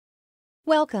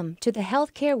Welcome to the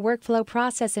Healthcare Workflow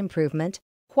Process Improvement,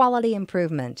 Quality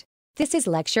Improvement. This is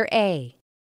Lecture A.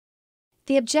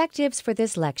 The objectives for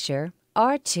this lecture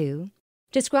are to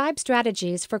describe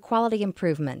strategies for quality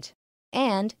improvement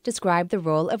and describe the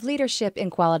role of leadership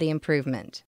in quality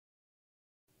improvement.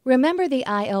 Remember, the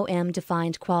IOM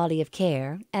defined quality of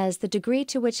care as the degree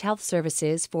to which health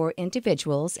services for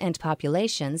individuals and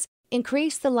populations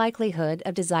increase the likelihood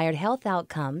of desired health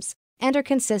outcomes and are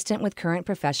consistent with current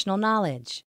professional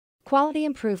knowledge. Quality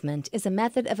improvement is a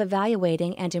method of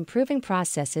evaluating and improving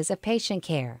processes of patient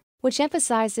care, which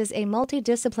emphasizes a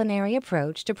multidisciplinary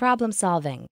approach to problem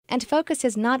solving and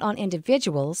focuses not on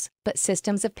individuals but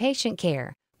systems of patient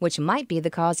care, which might be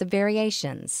the cause of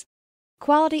variations.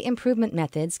 Quality improvement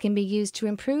methods can be used to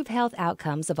improve health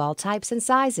outcomes of all types and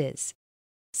sizes.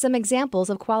 Some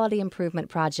examples of quality improvement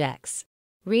projects: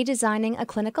 redesigning a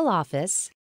clinical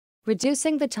office,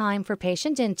 reducing the time for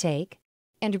patient intake,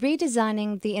 and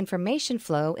redesigning the information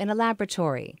flow in a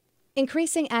laboratory.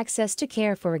 Increasing access to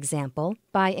care, for example,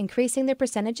 by increasing the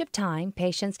percentage of time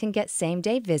patients can get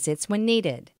same-day visits when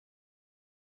needed.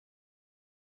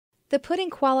 The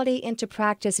Putting Quality into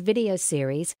Practice video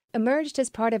series emerged as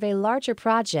part of a larger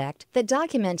project that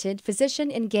documented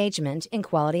physician engagement in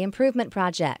quality improvement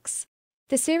projects.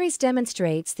 The series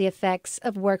demonstrates the effects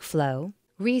of workflow,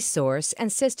 resource,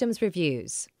 and systems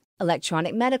reviews,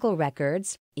 electronic medical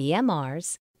records,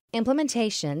 EMRs,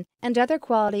 implementation, and other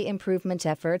quality improvement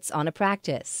efforts on a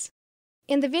practice.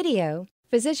 In the video,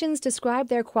 physicians describe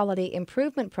their quality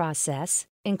improvement process,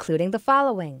 including the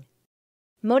following: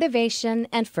 motivation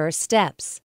and first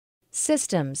steps,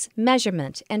 systems,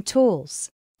 measurement, and tools,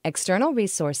 external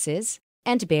resources,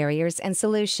 and barriers and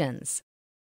solutions.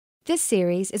 This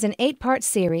series is an 8-part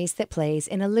series that plays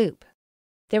in a loop.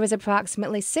 There was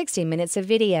approximately 60 minutes of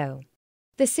video.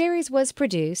 The series was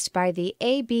produced by the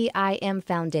ABIM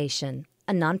Foundation,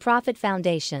 a nonprofit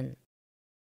foundation.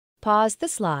 Pause the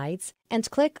slides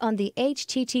and click on the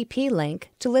HTTP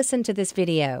link to listen to this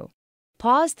video.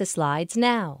 Pause the slides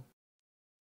now.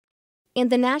 In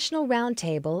the National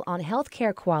Roundtable on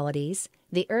Healthcare Qualities,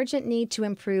 the urgent need to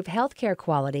improve healthcare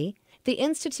quality, the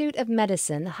Institute of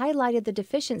Medicine highlighted the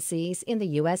deficiencies in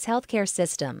the U.S. healthcare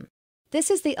system. This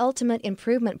is the ultimate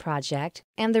improvement project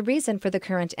and the reason for the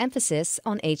current emphasis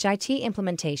on HIT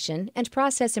implementation and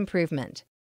process improvement.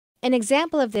 An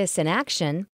example of this in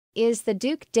action is the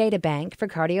Duke Databank for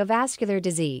Cardiovascular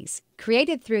Disease,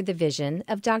 created through the vision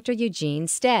of Dr. Eugene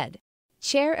Stead,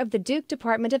 chair of the Duke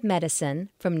Department of Medicine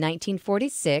from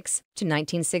 1946 to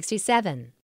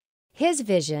 1967. His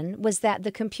vision was that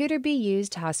the computer be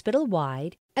used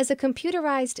hospital-wide as a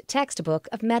computerized textbook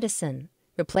of medicine,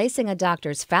 replacing a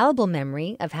doctor's fallible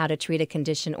memory of how to treat a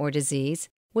condition or disease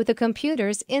with a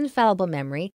computer's infallible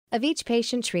memory of each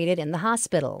patient treated in the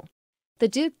hospital. The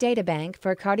Duke Databank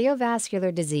for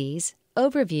Cardiovascular Disease,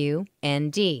 Overview,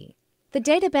 ND. The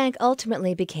databank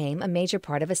ultimately became a major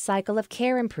part of a cycle of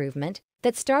care improvement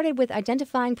that started with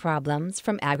identifying problems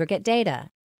from aggregate data,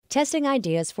 testing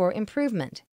ideas for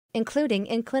improvement, including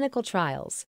in clinical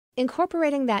trials,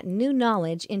 incorporating that new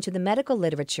knowledge into the medical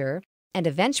literature, and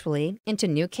eventually into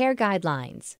new care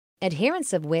guidelines,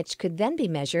 adherence of which could then be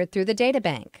measured through the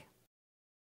databank.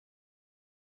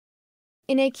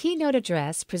 In a keynote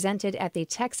address presented at the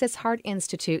Texas Heart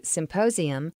Institute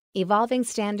Symposium, Evolving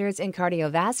Standards in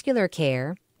Cardiovascular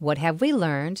Care, What Have We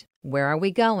Learned? Where Are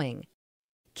We Going?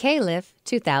 Califf,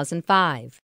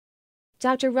 2005.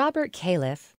 Dr. Robert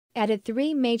Califf added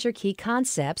 3 major key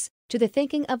concepts to the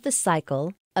thinking of the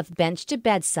cycle of bench to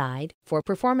bedside for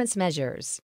performance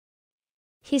measures.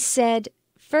 He said,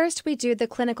 first we do the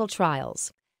clinical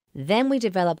trials. Then we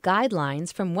develop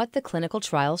guidelines from what the clinical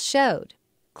trials showed.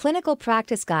 Clinical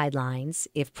practice guidelines,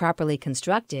 if properly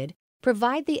constructed,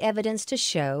 provide the evidence to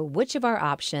show which of our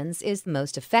options is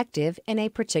most effective in a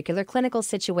particular clinical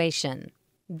situation.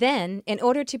 Then, in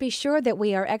order to be sure that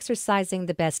we are exercising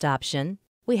the best option,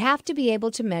 we have to be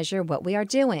able to measure what we are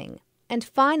doing. And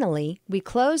finally, we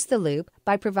close the loop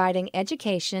by providing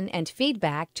education and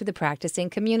feedback to the practicing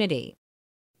community.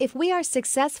 If we are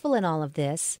successful in all of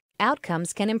this,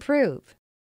 outcomes can improve.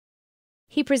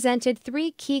 He presented 3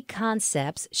 key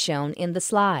concepts shown in the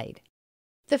slide.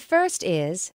 The first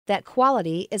is that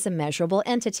quality is a measurable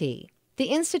entity.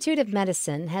 The Institute of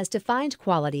Medicine has defined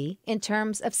quality in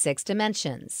terms of 6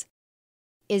 dimensions.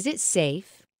 Is it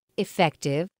safe,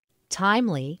 effective,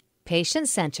 timely,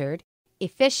 patient-centered,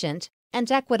 efficient,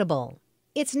 and equitable?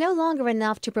 It's no longer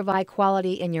enough to provide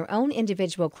quality in your own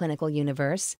individual clinical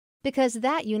universe, because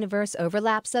that universe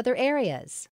overlaps other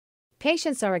areas.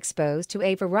 Patients are exposed to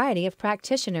a variety of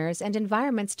practitioners and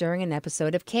environments during an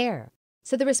episode of care.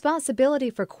 So the responsibility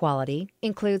for quality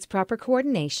includes proper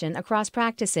coordination across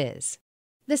practices.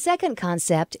 The second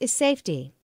concept is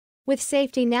safety, with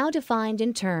safety now defined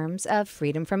in terms of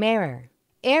freedom from error.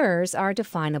 Errors are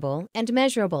definable and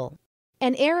measurable.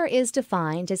 An error is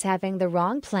defined as having the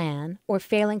wrong plan or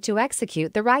failing to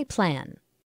execute the right plan.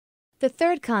 The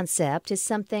third concept is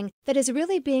something that is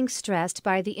really being stressed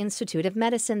by the Institute of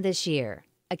Medicine this year: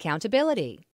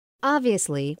 accountability.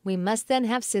 Obviously, we must then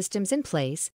have systems in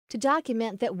place to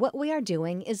document that what we are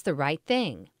doing is the right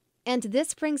thing. And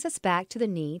this brings us back to the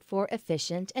need for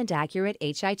efficient and accurate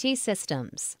HIT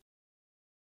systems.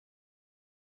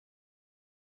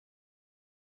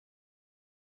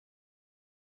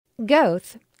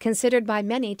 Goethe, considered by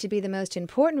many to be the most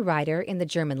important writer in the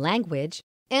German language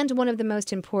and one of the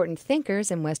most important thinkers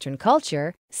in Western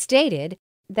culture, stated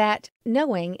that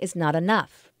knowing is not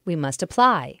enough, we must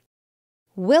apply.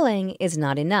 Willing is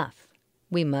not enough,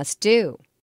 we must do.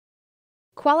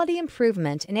 Quality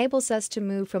improvement enables us to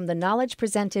move from the knowledge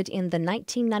presented in the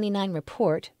 1999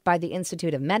 report by the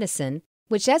Institute of Medicine,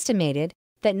 which estimated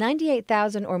that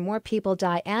 98,000 or more people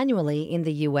die annually in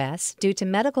the U.S. due to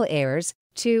medical errors,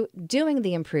 to doing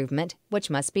the improvement which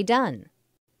must be done.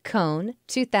 Cone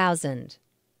 2000.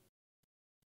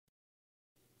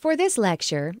 For this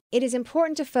lecture, it is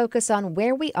important to focus on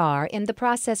where we are in the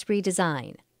process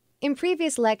redesign. In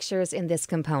previous lectures in this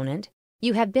component,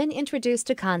 you have been introduced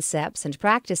to concepts and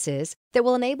practices that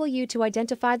will enable you to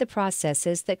identify the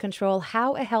processes that control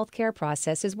how a healthcare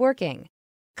process is working,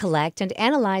 collect and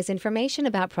analyze information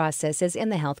about processes in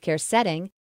the healthcare setting,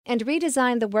 and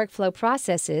redesign the workflow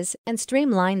processes and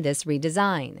streamline this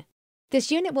redesign.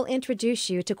 This unit will introduce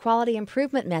you to quality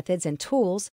improvement methods and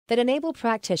tools that enable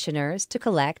practitioners to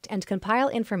collect and compile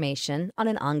information on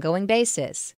an ongoing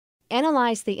basis,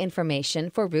 analyze the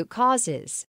information for root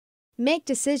causes, make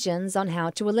decisions on how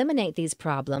to eliminate these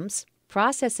problems,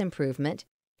 process improvement,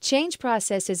 change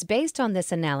processes based on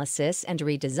this analysis and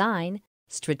redesign,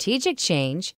 strategic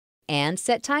change, and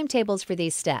set timetables for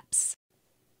these steps.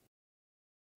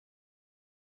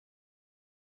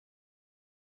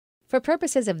 For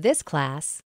purposes of this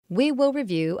class, we will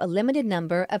review a limited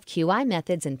number of QI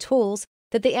methods and tools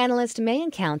that the analyst may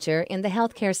encounter in the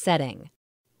healthcare setting.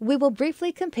 We will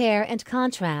briefly compare and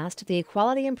contrast the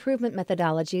quality improvement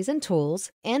methodologies and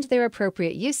tools and their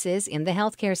appropriate uses in the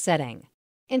healthcare setting.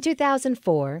 In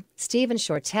 2004, Stephen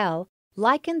Shortell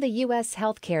likened the U.S.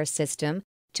 healthcare system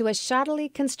to a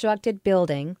shoddily constructed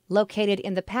building located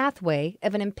in the pathway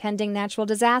of an impending natural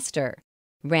disaster.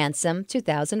 Ransom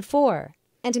 2004.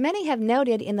 And many have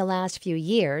noted in the last few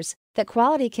years that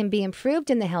quality can be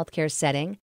improved in the healthcare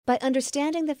setting by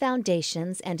understanding the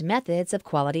foundations and methods of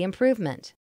quality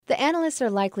improvement. The analysts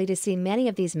are likely to see many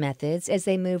of these methods as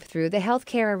they move through the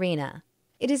healthcare arena.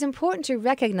 It is important to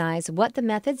recognize what the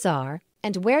methods are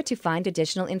and where to find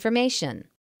additional information.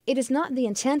 It is not the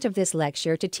intent of this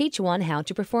lecture to teach one how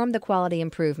to perform the quality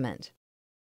improvement.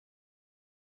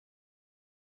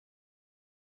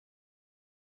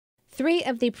 Three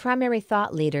of the primary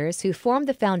thought leaders who formed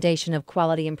the foundation of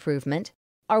quality improvement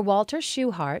are Walter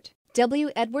Shewhart, W.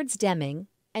 Edwards Deming,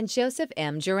 and Joseph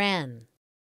M. Juran.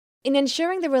 In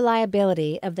ensuring the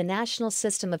reliability of the national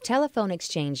system of telephone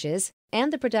exchanges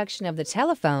and the production of the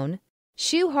telephone,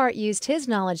 Shewhart used his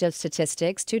knowledge of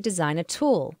statistics to design a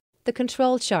tool, the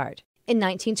control chart, in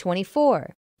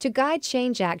 1924 to guide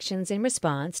change actions in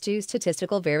response to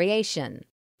statistical variation.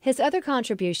 His other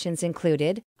contributions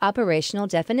included operational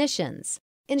definitions,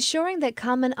 ensuring that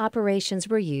common operations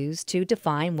were used to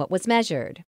define what was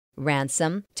measured.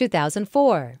 Ransom,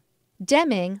 2004.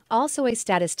 Deming, also a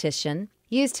statistician,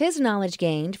 used his knowledge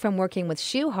gained from working with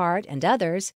Shewhart and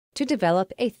others to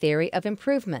develop a theory of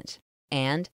improvement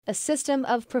and a system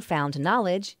of profound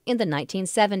knowledge in the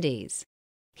 1970s.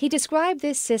 He described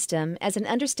this system as an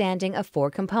understanding of four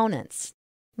components.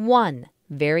 1.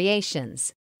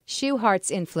 Variations.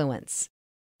 Shewhart's influence.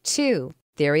 2.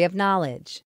 Theory of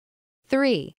knowledge.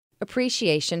 3.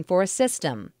 Appreciation for a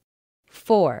system.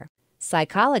 4.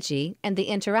 Psychology and the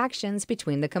interactions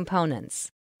between the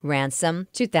components. Ransom,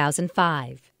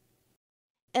 2005.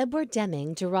 Edward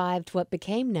Deming derived what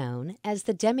became known as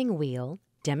the Deming wheel,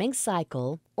 Deming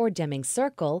cycle, or Deming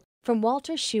circle from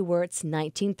Walter Shewhart's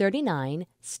 1939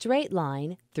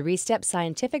 straight-line, three-step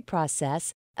scientific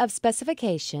process of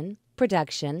specification,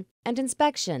 production, and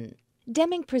inspection.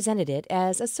 Deming presented it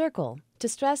as a circle to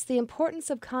stress the importance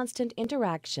of constant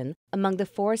interaction among the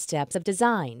four steps of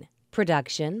design: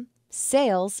 production,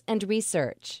 sales, and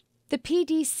research. The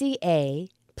PDCA,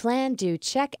 Plan, Do,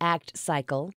 Check, Act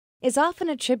cycle is often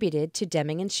attributed to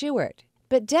Deming and Shewhart,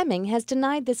 but Deming has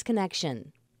denied this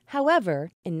connection.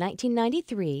 However, in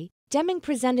 1993, Deming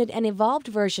presented an evolved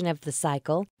version of the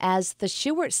cycle as the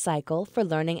Schwartz cycle for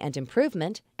learning and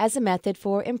improvement as a method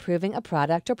for improving a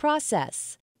product or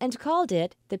process, and called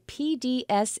it the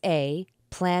PDSA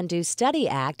Plan Do Study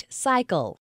Act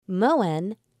cycle.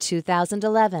 Moen,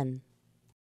 2011.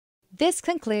 This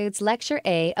concludes Lecture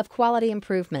A of Quality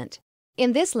Improvement.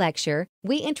 In this lecture,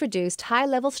 we introduced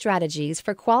high-level strategies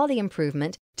for quality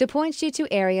improvement to point you to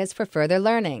areas for further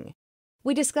learning.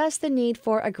 We discussed the need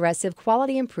for aggressive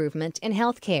quality improvement in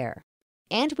healthcare,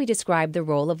 and we described the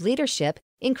role of leadership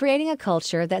in creating a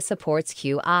culture that supports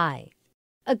QI.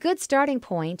 A good starting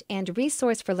point and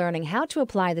resource for learning how to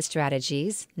apply the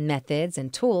strategies, methods,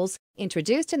 and tools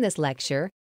introduced in this lecture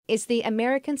is the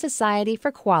American Society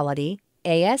for Quality,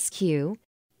 ASQ,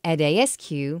 at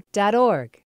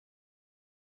asq.org.